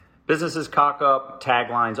Businesses cock up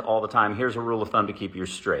taglines all the time. Here's a rule of thumb to keep yours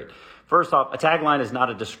straight. First off, a tagline is not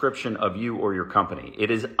a description of you or your company. It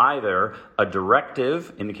is either a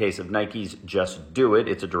directive, in the case of Nike's Just Do It,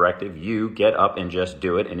 it's a directive, you get up and just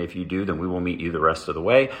do it, and if you do, then we will meet you the rest of the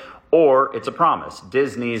way, or it's a promise,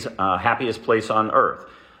 Disney's happiest place on earth.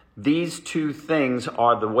 These two things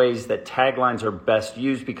are the ways that taglines are best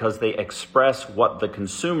used because they express what the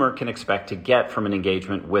consumer can expect to get from an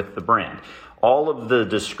engagement with the brand. All of the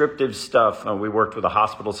descriptive stuff, we worked with a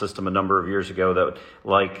hospital system a number of years ago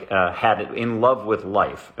that had it in love with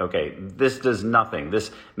life. Okay, this does nothing.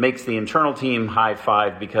 This makes the internal team high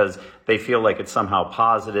five because they feel like it's somehow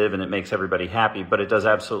positive and it makes everybody happy, but it does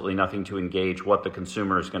absolutely nothing to engage what the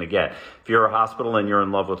consumer is going to get. If you're a hospital and you're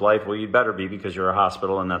in love with life, well, you'd better be because you're a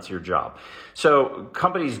hospital and that's your job. So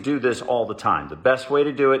companies do this all the time. The best way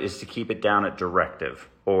to do it is to keep it down at directive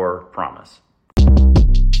or promise.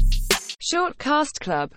 Short Cast Club